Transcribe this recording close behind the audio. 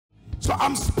So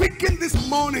I'm speaking this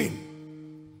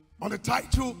morning on the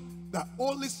title, The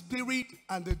Holy Spirit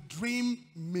and the Dream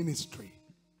Ministry.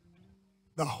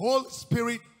 The Holy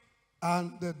Spirit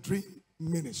and the Dream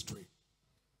Ministry.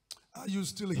 Are you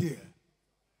still here?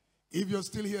 If you're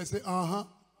still here, say,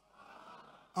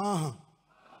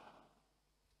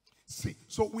 See,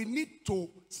 so we need to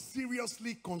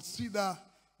seriously consider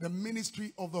the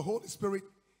ministry of the Holy Spirit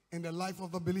in the life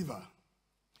of the believer.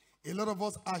 A lot of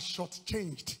us are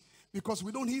shortchanged because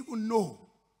we don't even know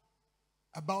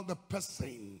about the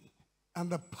person and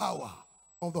the power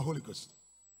of the Holy Ghost.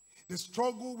 The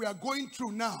struggle we are going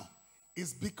through now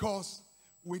is because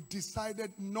we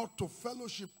decided not to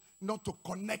fellowship, not to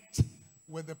connect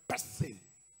with the person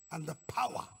and the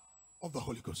power of the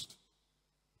Holy Ghost.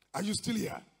 Are you still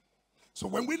here? So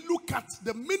when we look at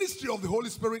the ministry of the Holy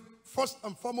Spirit, first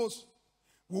and foremost,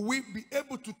 will we be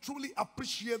able to truly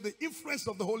appreciate the influence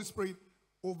of the Holy Spirit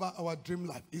over our dream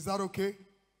life? Is that okay?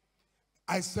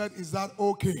 I said, is that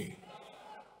okay?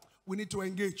 We need to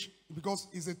engage because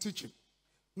it's a teaching.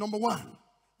 Number one,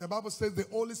 the Bible says the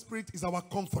Holy Spirit is our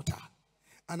comforter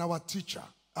and our teacher.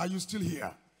 Are you still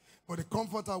here? But the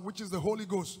comforter, which is the Holy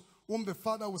Ghost, whom the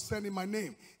Father will send in my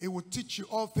name, he will teach you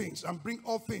all things and bring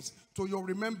all things to your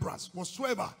remembrance,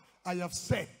 whatsoever I have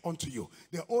said unto you.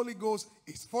 The Holy Ghost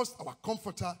is first our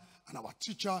comforter and our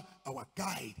teacher, our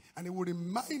guide, and he will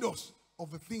remind us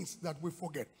of the things that we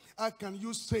forget. How can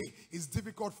you say it's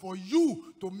difficult for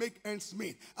you to make ends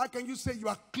meet? How can you say you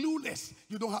are clueless,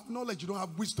 you don't have knowledge, you don't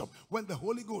have wisdom, when the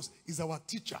Holy Ghost is our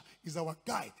teacher, is our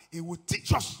guide? He will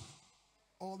teach us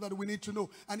all that we need to know,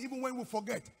 and even when we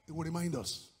forget, it will remind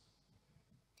us.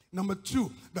 Number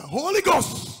two, the Holy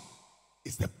Ghost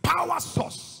is the power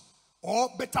source, or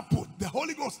better put, the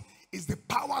Holy Ghost is the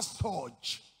power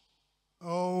surge.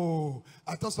 Oh,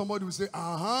 I thought somebody would say,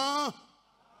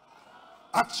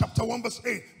 Acts chapter 1 verse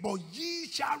 8, but ye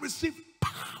shall receive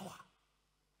power.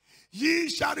 Ye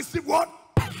shall receive what?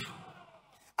 Power.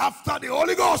 After the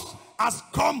Holy Ghost has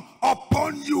come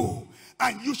upon you,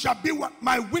 and you shall be what?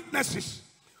 My witnesses.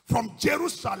 From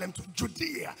Jerusalem to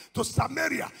Judea to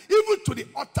Samaria, even to the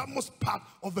uttermost part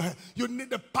of the earth. You need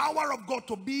the power of God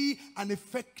to be an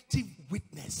effective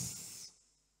witness.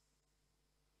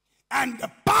 And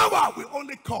the power will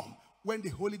only come when the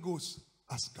Holy Ghost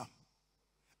has come.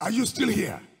 Are you still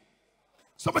here?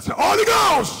 Somebody say, Holy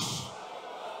Ghost!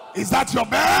 Is that your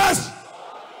best?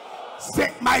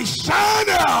 Say, my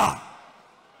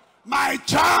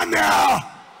channel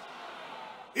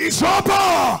is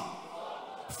open.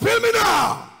 Fill me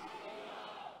now.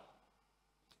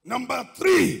 Number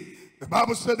three, the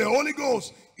Bible said the Holy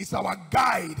Ghost is our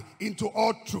guide into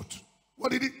all truth.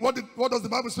 What does the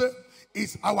Bible say?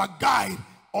 It's our guide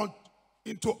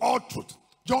into all truth.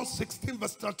 John 16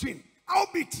 verse 13.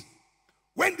 Howbeit,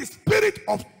 when the Spirit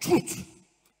of truth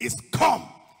is come,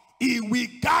 he will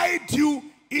guide you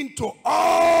into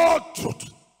all truth.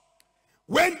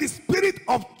 When the Spirit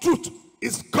of truth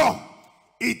is come,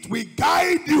 it will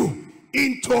guide you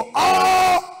into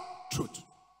all truth.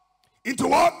 Into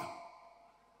what?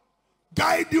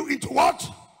 Guide you into what?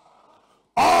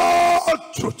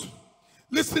 All truth.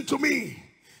 Listen to me,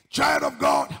 child of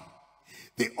God.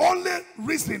 The only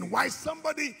reason why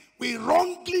somebody will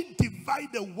wrongly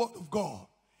divide the word of God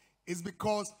is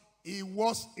because he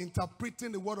was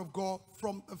interpreting the word of God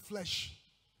from the flesh.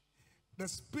 The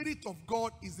Spirit of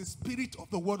God is the spirit of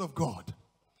the word of God.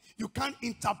 You can't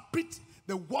interpret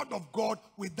the word of God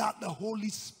without the Holy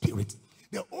Spirit.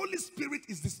 The Holy Spirit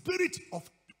is the spirit of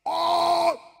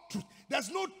all truth. There's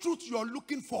no truth you're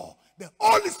looking for. The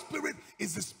Holy Spirit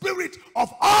is the spirit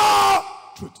of all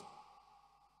truth.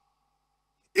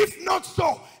 If not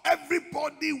so,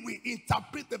 everybody will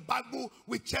interpret the Bible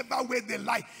whichever way they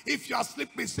like. If you are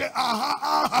sleeping, say, You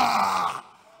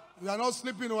are not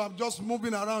sleeping, I'm just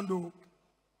moving around.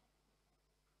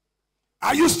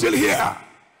 Are you still here?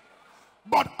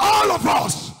 But all of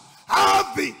us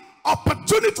have the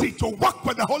opportunity to work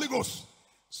with the Holy Ghost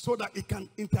so that it can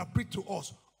interpret to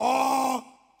us all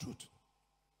truth.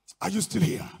 Are you still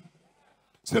here?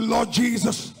 Say, Lord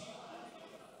Jesus,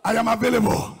 I am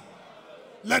available.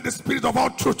 Let the Spirit of all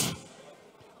truth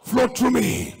flow through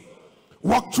me,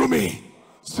 walk through me.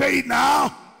 Say it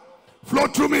now. Flow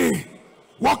through me,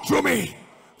 walk through me,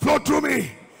 flow through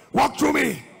me, walk through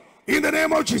me. In the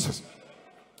name of Jesus.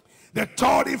 The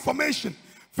third information,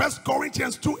 1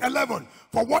 Corinthians 2:11.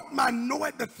 For what man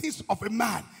knoweth the things of a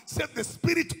man, save the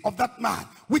spirit of that man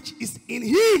which is in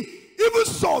him? Even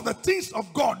so, the things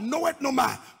of God knoweth no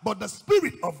man, but the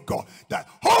Spirit of God. The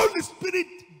Holy Spirit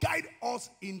guide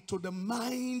us into the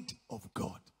mind of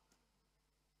God.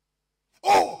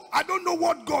 Oh, I don't know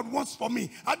what God wants for me.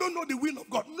 I don't know the will of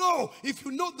God. No, if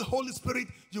you know the Holy Spirit,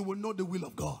 you will know the will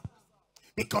of God.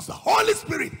 Because the Holy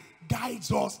Spirit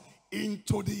guides us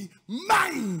into the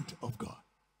mind of God.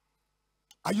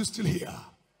 Are you still here?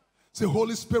 Say,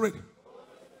 Holy Spirit,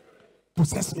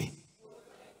 possess me.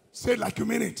 Say it like you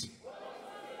mean it.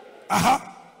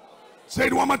 Say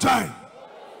it one more time.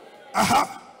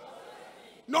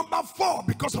 Number 4,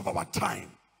 because of our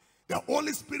time, the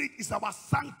Holy Spirit is our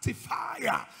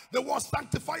sanctifier. The word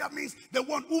sanctifier means the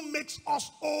one who makes us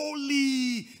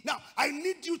holy. Now, I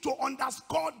need you to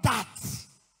underscore that.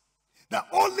 The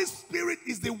Holy Spirit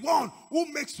is the one who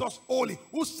makes us holy,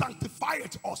 who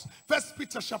sanctifies us. 1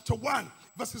 Peter chapter 1,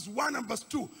 verses 1 and verse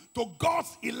 2. To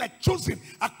God's elect, chosen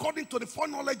according to the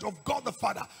foreknowledge of God the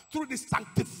Father, through the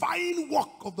sanctifying work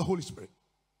of the Holy Spirit.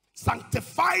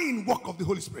 Sanctifying work of the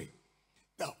Holy Spirit.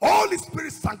 The Holy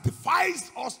Spirit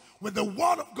sanctifies us with the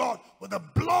word of God, with the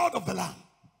blood of the Lamb.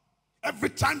 Every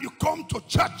time you come to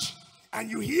church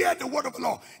and you hear the word of the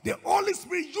Lord, the Holy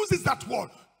Spirit uses that word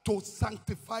to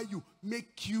sanctify you,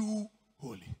 make you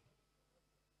holy.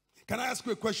 Can I ask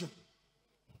you a question?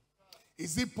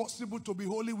 Is it possible to be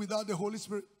holy without the Holy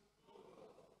Spirit?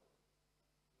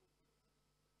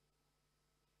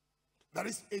 There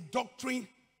is a doctrine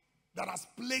that has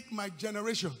plagued my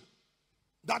generation.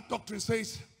 That doctrine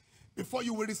says, before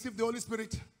you will receive the Holy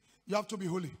Spirit, you have to be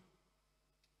holy.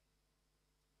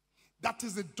 That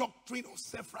is the doctrine of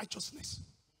self-righteousness.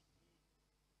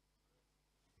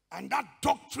 And that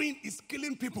doctrine is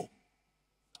killing people.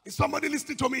 Is somebody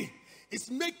listening to me?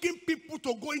 It's making people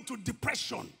to go into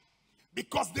depression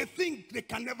because they think they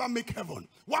can never make heaven.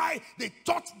 Why? They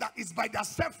thought that it's by their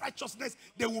self-righteousness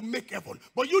they will make heaven.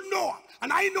 But you know,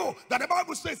 and I know, that the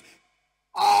Bible says,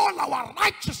 all our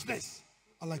righteousness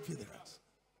are like filthy rags.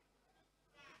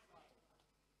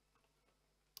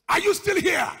 Are you still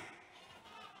here?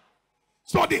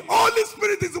 So the Holy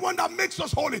Spirit is the one that makes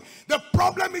us holy. The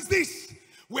problem is this: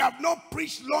 we have not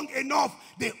preached long enough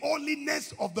the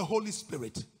holiness of the Holy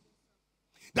Spirit.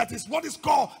 That is what is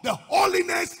called the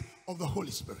holiness of the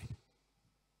Holy Spirit.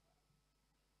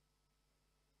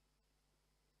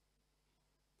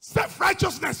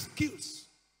 Self-righteousness kills.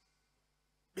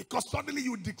 Because suddenly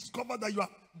you discover that you are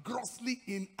grossly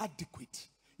inadequate.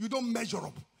 You don't measure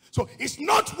up. So it's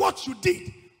not what you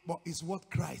did, but it's what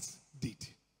Christ did.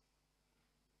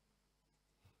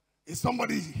 Is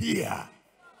somebody here?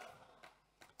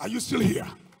 Are you still here?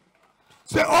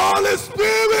 Say, Holy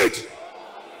Spirit,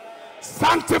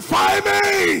 sanctify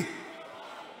me.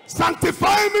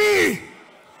 Sanctify me.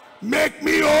 Make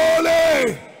me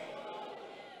holy.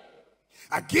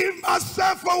 I give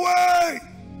myself away.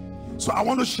 So I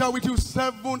want to share with you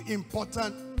 7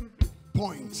 important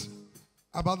points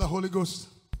about the Holy Ghost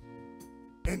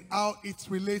and how it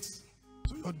relates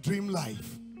to your dream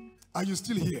life. Are you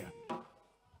still here?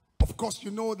 Of course,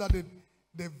 you know that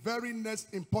the very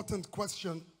next important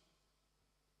question,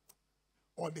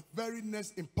 or the very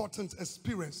next important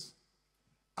experience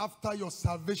after your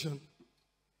salvation,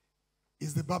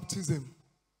 is the baptism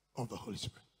of the Holy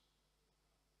Spirit.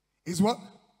 Is what?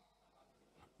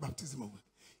 Baptism of the Holy Spirit.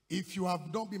 If you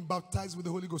have not been baptized with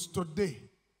the Holy Ghost today,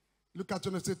 look at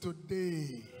you and say,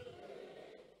 today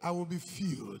I will be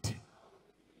filled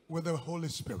with the Holy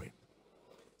Spirit.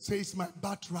 Say, it's my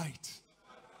birthright.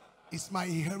 It's my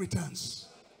inheritance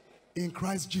in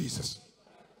Christ Jesus.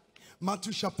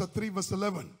 Matthew chapter 3 verse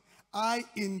 11. I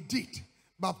indeed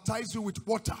baptize you with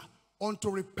water unto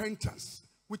repentance,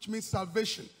 which means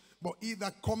salvation. But he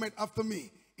that cometh after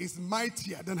me is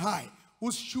mightier than I,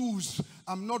 whose shoes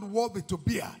I'm not worthy to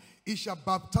bear. He shall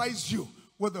baptize you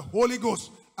with the Holy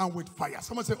Ghost and with fire.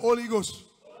 Someone say, Holy Ghost.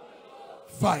 Holy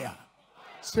Ghost. Fire.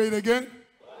 Say it again.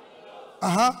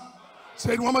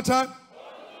 Say it one more time.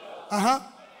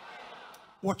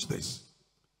 Watch this.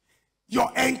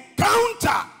 Your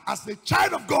encounter as a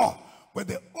child of God with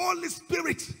the Holy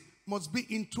Spirit must be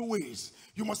in 2 ways.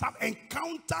 You must have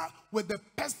encounter with the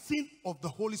person of the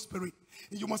Holy Spirit.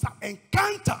 You must have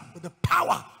encounter with the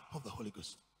power of the Holy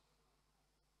Ghost.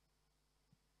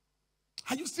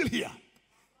 Are you still here?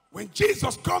 When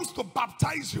Jesus comes to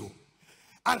baptize you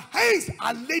and hands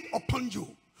are laid upon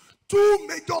you, 2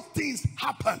 major things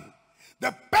happen.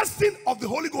 The person of the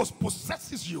Holy Ghost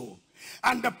possesses you,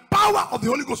 and the power of the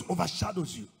Holy Ghost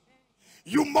overshadows you.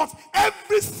 You must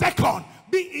every second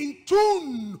be in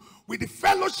tune with the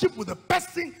fellowship with the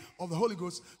person of the Holy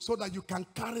Ghost, so that you can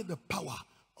carry the power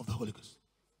of the Holy Ghost.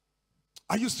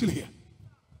 Are you still here?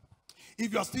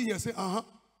 If you are still here, say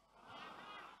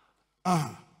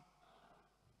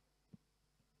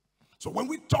So when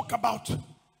we talk about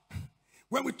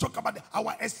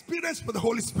our experience with the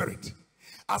Holy Spirit,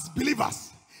 as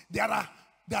believers, there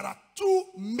are two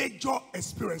major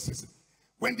experiences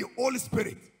when the Holy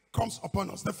Spirit comes upon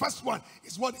us. The first one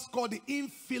is what is called the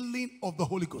infilling of the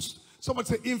Holy Ghost. Somebody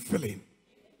say infilling.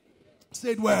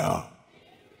 Say it well.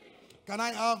 Can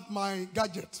I have my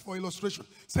gadgets for illustration?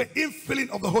 Say infilling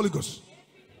of the Holy Ghost.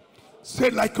 Say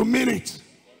it like you mean it.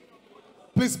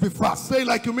 Please be fast. Say it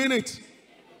like you mean it.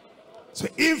 Say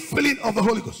infilling of the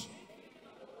Holy Ghost.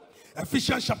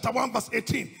 Ephesians chapter 1 verse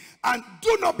 18. And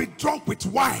do not be drunk with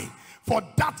wine, for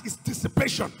that is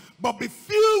dissipation, but be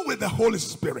filled with the Holy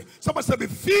Spirit. Somebody say be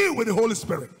filled with the Holy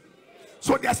Spirit.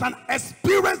 So there's an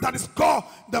experience that is called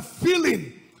the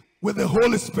filling with the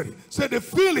Holy Spirit. Say the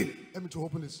filling. Let me to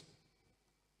open this.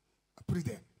 I put it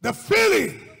there. The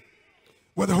filling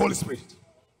with the Holy Spirit.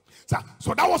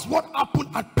 So that was what happened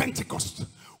at Pentecost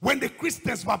when the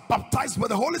Christians were baptized with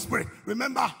the Holy Spirit.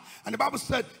 Remember? And the Bible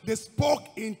said they spoke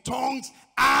in tongues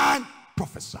and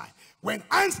prophesied. When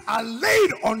hands are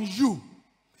laid on you,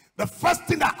 the first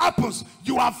thing that happens,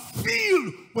 you are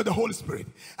filled with the Holy Spirit.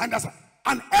 And that's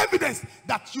an evidence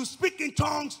that you speak in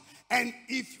tongues, and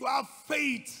if you have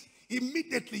faith,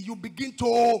 immediately you begin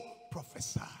to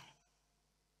prophesy.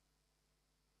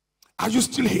 Are you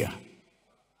still here?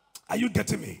 Are you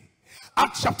getting me?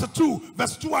 Acts chapter 2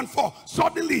 verse 2 and 4.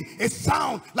 Suddenly a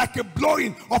sound like a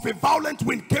blowing of a violent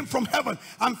wind came from heaven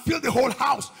and filled the whole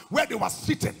house where they were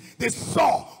seated. They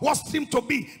saw what seemed to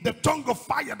be the tongue of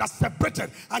fire that separated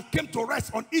and came to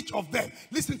rest on each of them.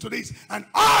 Listen to this. And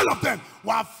all of them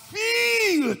were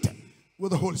filled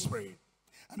with the Holy Spirit,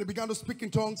 and they began to speak in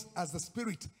tongues as the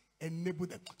Spirit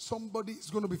enabled them. Somebody is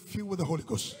going to be filled with the Holy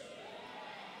Ghost.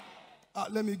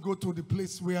 Let me go to the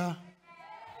place where,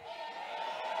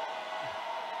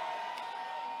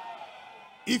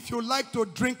 if you like to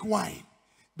drink wine,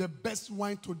 the best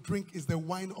wine to drink is the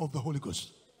wine of the Holy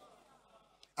Ghost.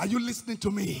 Are you listening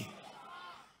to me?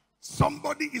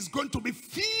 Somebody is going to be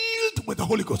filled with the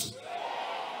Holy Ghost.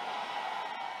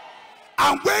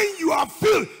 And when you are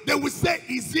filled, they will say,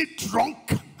 is he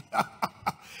drunk?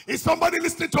 Is somebody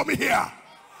listening to me here?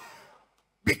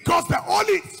 Because the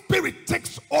Holy Spirit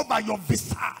takes over your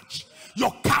visage,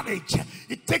 your carriage.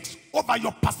 It takes over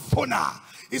your persona.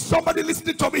 Is somebody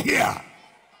listening to me here?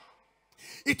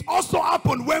 It also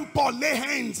happened when Paul lay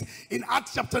hands in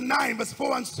Acts chapter 9 verse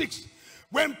 4 and 6.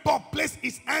 When Paul placed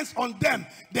his hands on them,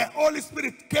 the Holy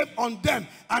Spirit came on them,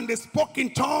 and they spoke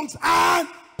in tongues and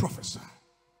prophesied.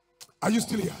 Are you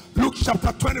still here? Luke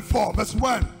chapter 24 verse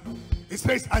 1. It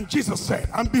says, and Jesus said,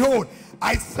 and behold,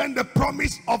 I send the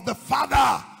promise of the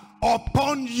Father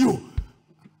upon you.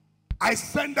 I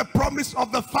send the promise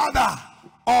of the Father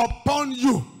upon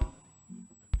you.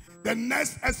 The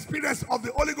next experience of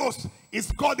the Holy Ghost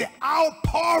is called the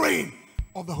outpouring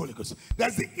of the Holy Ghost.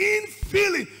 There's the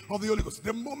infilling of the Holy Ghost.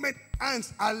 The moment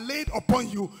hands are laid upon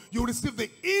you, you receive the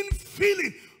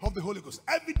infilling of the Holy Ghost.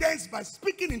 Evidenced by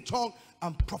speaking in tongues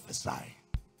and prophesying.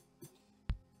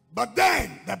 But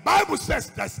then the Bible says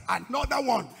there's another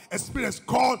one experience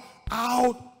called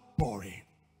outpouring.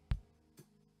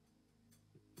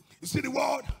 You see the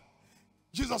word?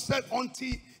 Jesus said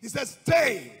until, he says,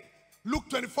 stay. Luke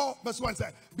 24 verse 1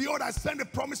 said, behold, I send the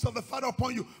promise of the Father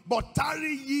upon you, but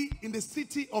tarry ye in the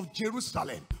city of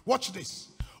Jerusalem. Watch this.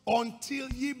 Until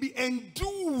ye be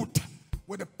endued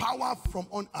with the power from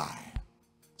on high.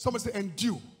 Somebody say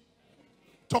endue.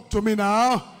 Talk to me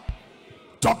now.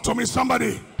 Talk to me,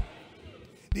 somebody.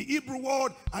 The Hebrew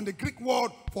word and the Greek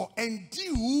word for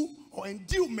endue or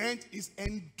endowment is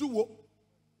enduo.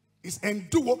 It's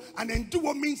enduo, and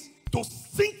enduo means to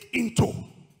sink into,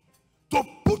 to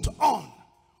put on,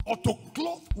 or to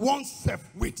clothe oneself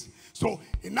with. So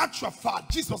in actual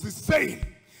fact, Jesus is saying,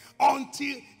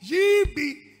 until ye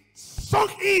be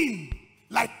sunk in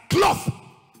like cloth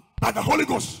by the Holy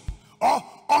Ghost, or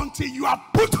until you are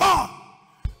put on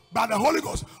by the Holy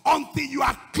Ghost, until you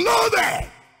are clothed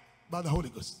by the Holy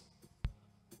Ghost.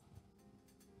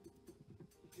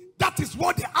 That is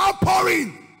what the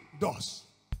outpouring does.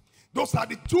 Those are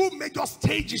the two major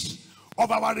stages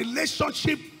of our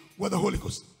relationship with the Holy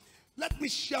Ghost. Let me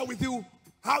share with you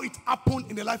how it happened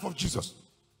in the life of Jesus.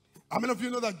 How many of you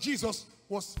know that Jesus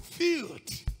was filled?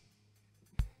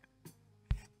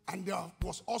 And there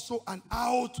was also an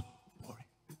outpouring.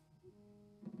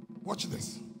 Watch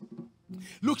this.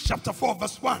 Luke chapter 4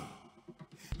 verse 1.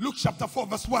 Luke chapter 4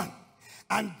 verse 1.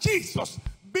 And Jesus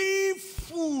being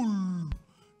full.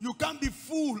 You can't be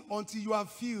full until you are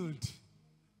filled.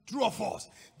 True or false?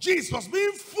 Jesus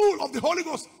being full of the Holy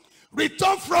Ghost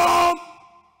returned from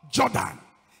Jordan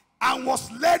and was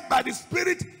led by the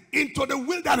Spirit into the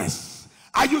wilderness.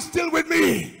 Are you still with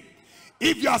me?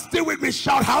 If you are still with me,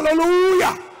 shout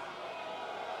hallelujah.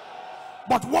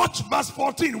 But watch verse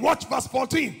 14. Watch verse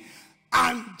 14.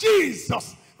 And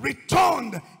Jesus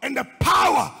returned in the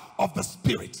power of the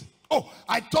Spirit. Oh,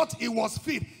 I thought he was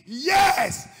filled.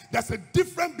 Yes, there's a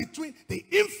difference between the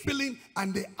infilling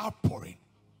and the outpouring.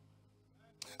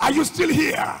 Are you still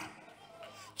here?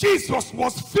 Jesus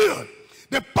was filled.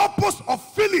 The purpose of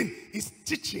filling is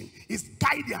teaching, is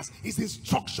guidance, is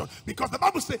instruction. Because the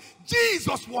Bible says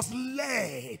Jesus was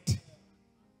led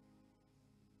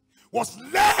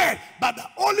by the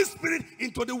Holy Spirit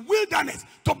into the wilderness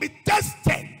to be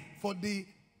tested for the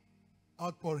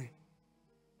outpouring.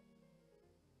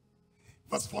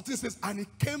 Verse 14 says, and he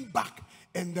came back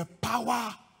in the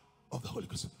power of the Holy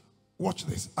Ghost. Watch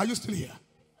this. Are you still here?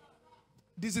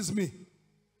 This is me.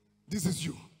 This is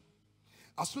you.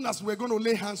 As soon as we're going to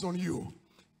lay hands on you,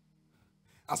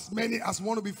 as many as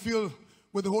want to be filled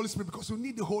with the Holy Spirit, because you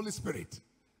need the Holy Spirit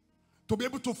to be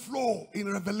able to flow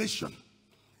in revelation.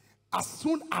 As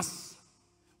soon as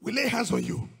we lay hands on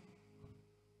you,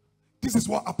 this is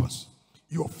what happens.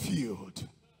 You're filled.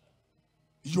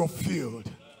 You're filled.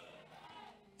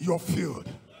 You're filled.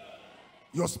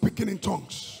 You're speaking in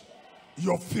tongues.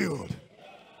 You're filled.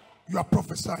 You are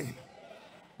prophesying.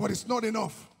 But it's not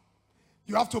enough.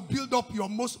 You have to build up your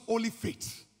most holy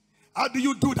faith. How do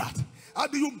you do that? How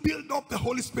do you build up the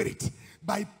Holy Spirit?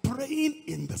 By praying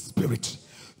in the Spirit.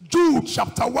 Jude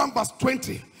chapter 1 verse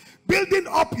 20. Building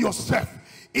up yourself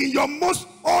in your most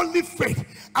holy faith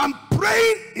and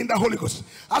praying in the Holy Ghost.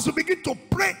 As you begin to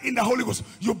pray in the Holy Ghost,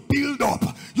 you build up.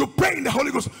 You pray in the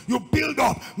Holy Ghost, you build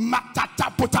up.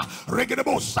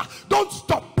 Don't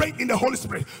stop praying in the Holy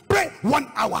Spirit. Pray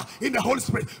 1 hour in the Holy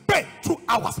Spirit. Pray 2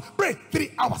 hours. Pray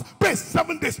 3 hours. Pray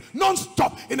 7 days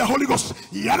non-stop in the Holy Ghost.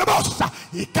 As you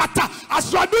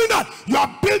are doing that, you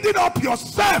are building up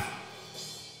yourself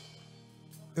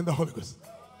in the Holy Ghost.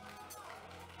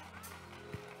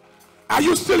 Are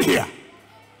you still here?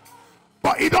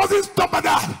 But it doesn't stop at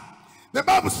that. The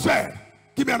Bible said,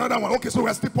 give me another one. Okay, so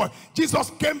we're still point.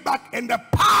 Jesus came back in the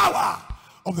power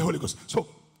of the Holy Ghost. So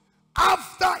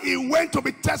after he went to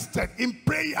be tested in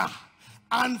prayer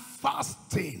and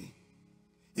fasting,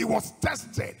 he was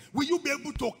tested. Will you be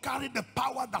able to carry the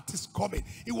power that is coming?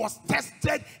 He was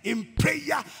tested in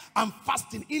prayer and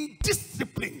fasting, in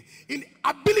discipline, in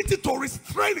ability to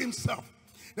restrain himself.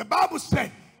 The Bible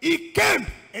said he came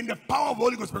in the power of the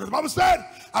Holy Ghost. Because the Bible said,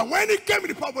 and when he came in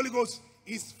the power of the Holy Ghost,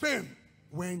 his fame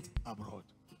went abroad.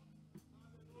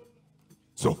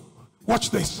 So, watch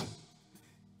this.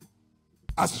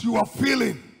 As you are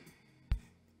feeling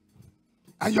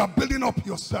and you are building up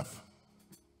yourself,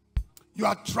 you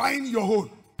are trying your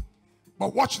own.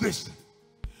 But watch this.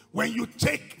 When you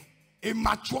take a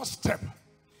mature step,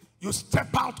 you step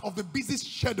out of the busy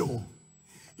schedule,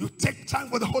 you take time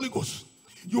with the Holy Ghost,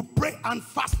 you pray and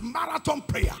fast, marathon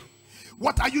prayer.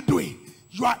 What are you doing?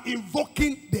 You are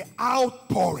invoking the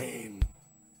outpouring.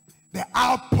 The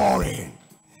outpouring.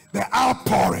 The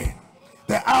outpouring.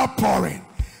 The outpouring.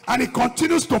 And it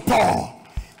continues to pour.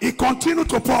 It continues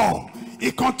to pour.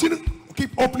 It continues.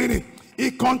 Keep opening it.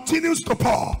 It continues to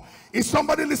pour. Is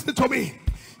somebody listening to me?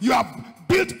 You have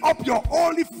built up your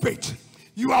holy faith.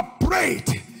 You have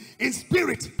prayed in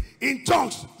spirit, in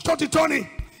tongues. Shorty Tony,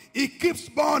 it keeps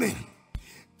burning.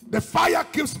 The fire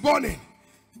keeps burning.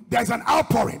 There's an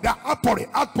outpouring. There's outpouring.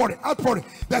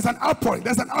 There's an outpouring.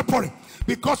 There's an outpouring.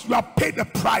 Because you have paid the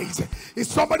price. Is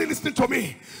somebody listening to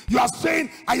me? You are saying,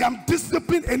 I am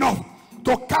disciplined enough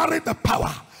to carry the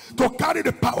power. To carry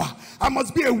the power. I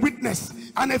must be a witness.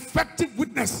 An effective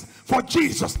witness for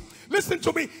Jesus. Listen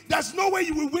to me. There's no way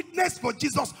you will witness for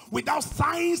Jesus without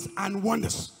signs and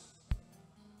wonders.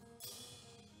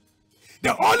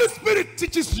 The Holy Spirit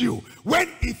teaches you when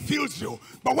He fills you.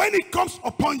 But when it comes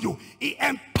upon you, He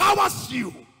empowers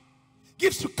you.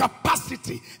 Gives you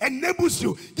capacity, enables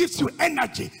you, gives you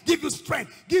energy, gives you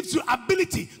strength, gives you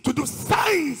ability to do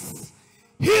signs,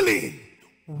 healing,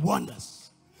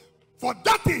 wonders. For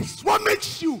that is what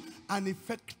makes you an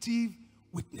effective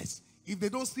witness. If they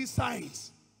don't see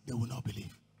signs, they will not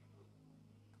believe.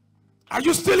 Are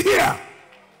you still here?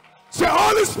 Say,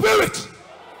 Holy Spirit,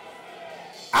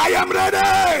 I am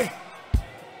ready.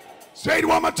 Say it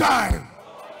one more time.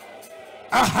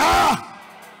 Aha.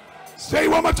 Say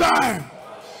it one more time.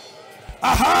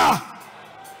 Aha.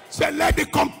 Say, let the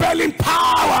compelling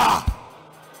power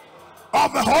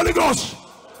of the Holy Ghost,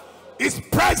 His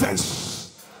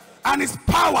presence and His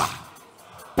power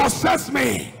possess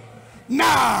me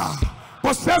now.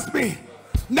 Possess me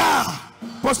now.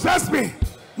 Possess me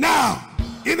now.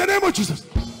 In the name of Jesus.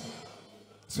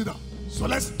 Sit down. So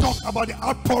let's talk about the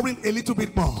outpouring a little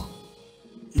bit more.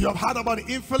 You have heard about the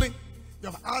infilling.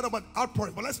 You have heard about the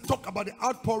outpouring. But let's talk about the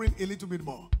outpouring a little bit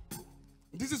more.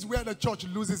 This is where the church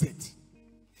loses it.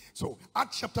 So,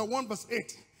 Acts chapter 1 verse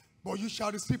 8, but you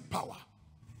shall receive power.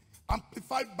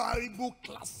 Amplified Bible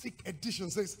Classic Edition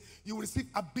says, you will receive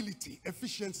ability,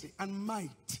 efficiency, and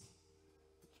might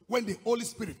when the Holy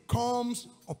Spirit comes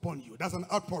upon you. That's an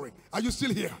outpouring. Are you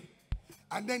still here?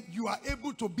 And then you are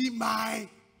able to be my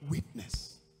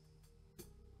witness.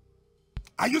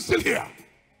 Are you still here?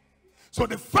 So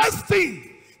the first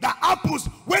thing that happens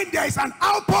when there is an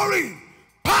outpouring,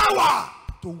 power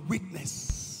to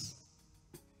witness.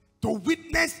 To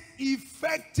witness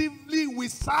effectively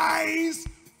with signs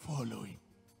following.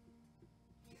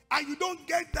 And you don't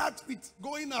get that with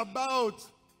going about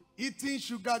eating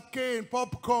sugar cane,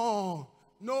 popcorn.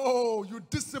 No, you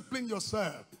discipline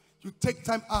yourself. You take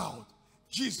time out.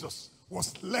 Jesus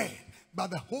was led by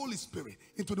the Holy Spirit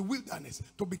into the wilderness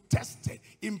to be tested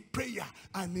in prayer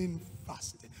and in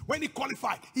fasting. When he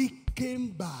qualified, he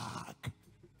came back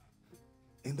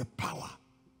in the power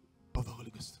of the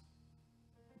Holy Ghost.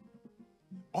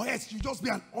 Or else you just be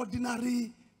an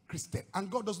ordinary Christian. And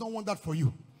God does not want that for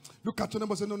you. Look at your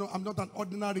neighbor and say, no, I'm not an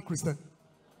ordinary Christian.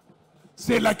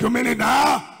 Say it like you mean it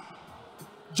now.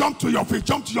 Jump to your feet,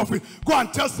 jump to your feet. Go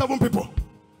and tell 7 people.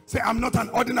 Say, I'm not an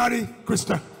ordinary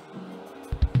Christian.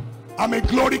 I'm a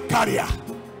glory carrier.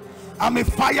 I'm a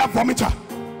fire vomiter.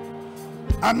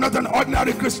 I'm not an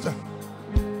ordinary Christian.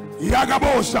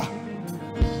 Yagabosa.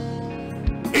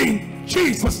 In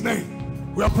Jesus'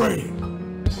 name, we are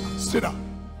praying. Sit down.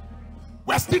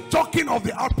 We're still talking of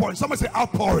the outpouring. Someone say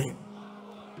outpouring.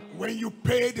 When you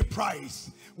pay the price,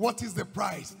 what is the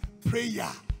price? Prayer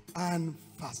and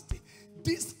fasting.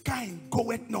 This kind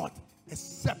goeth not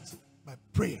except by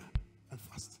prayer and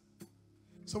fasting.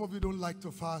 Some of you don't like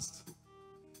to fast.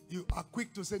 You are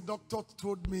quick to say, doctor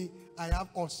told me I have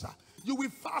ulcer. You will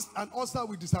fast and ulcer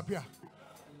will disappear.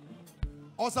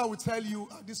 Ulcer will tell you,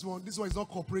 this one is not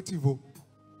cooperative. Oh.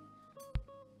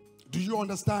 Do you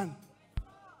understand?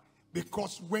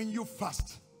 Because when you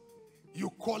fast, you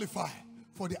qualify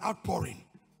for the outpouring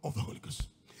of the Holy Ghost.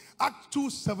 Acts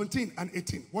 2:17 and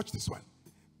 18. Watch this one.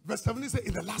 Verse 17 says,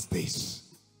 in the last days,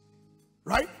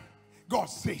 right? God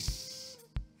says,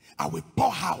 I will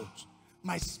pour out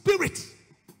my spirit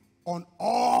on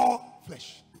all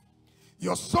flesh.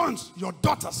 Your sons, your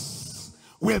daughters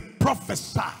will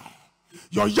prophesy.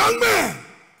 Your young men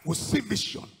will see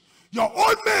vision. Your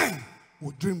old men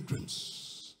will dream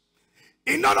dreams.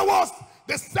 In other words,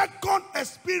 the second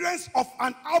experience of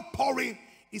an outpouring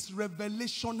is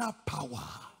revelational power.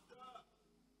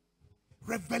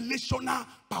 Revelational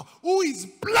power. Who is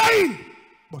blind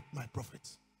but my prophet?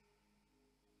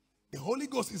 The Holy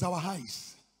Ghost is our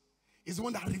eyes. Is the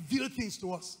one that reveals things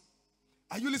to us.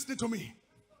 Are you listening to me?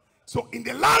 So in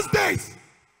the last days,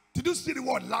 did you see the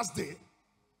word last day?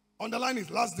 Underline it,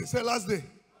 last day. Say last day.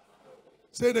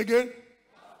 Say it again.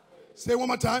 Say it one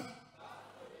more time.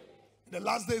 The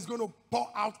last day is going to pour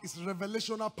out its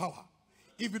revelational power.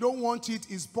 If you don't want it,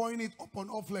 it's pouring it upon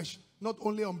all flesh, not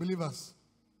only on believers.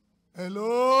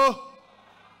 Hello?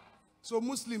 So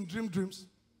Muslim dream dreams.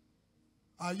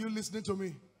 Are you listening to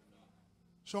me?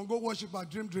 Shango worship our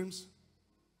dream dreams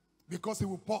because he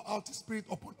will pour out his spirit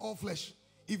upon all flesh.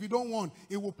 If you don't want,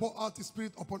 he will pour out his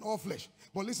spirit upon all flesh.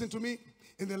 But listen to me.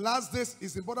 In the last days,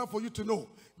 it's important for you to know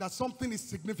that something is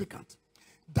significant.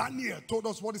 Daniel told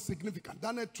us what is significant.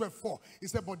 Daniel 12:4. He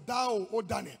said, but thou, O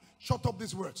Daniel, shut up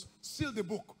these words. Seal the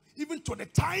book. Even to the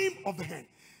time of the end.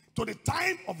 To the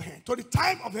time of the end. To the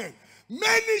time of the end.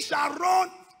 Many shall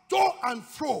run to and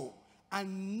fro,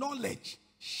 and knowledge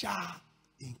shall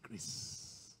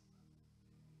increase.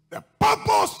 The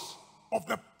purpose of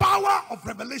the power of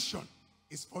revelation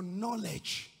is for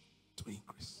knowledge to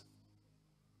increase.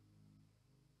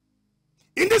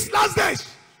 In these last days,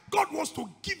 God wants to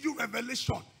give you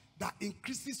revelation that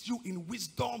increases you in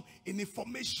wisdom, in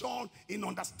information, in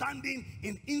understanding,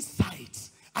 in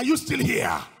insights. Are you still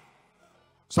here?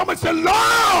 Somebody say,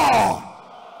 Lord,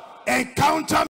 encounter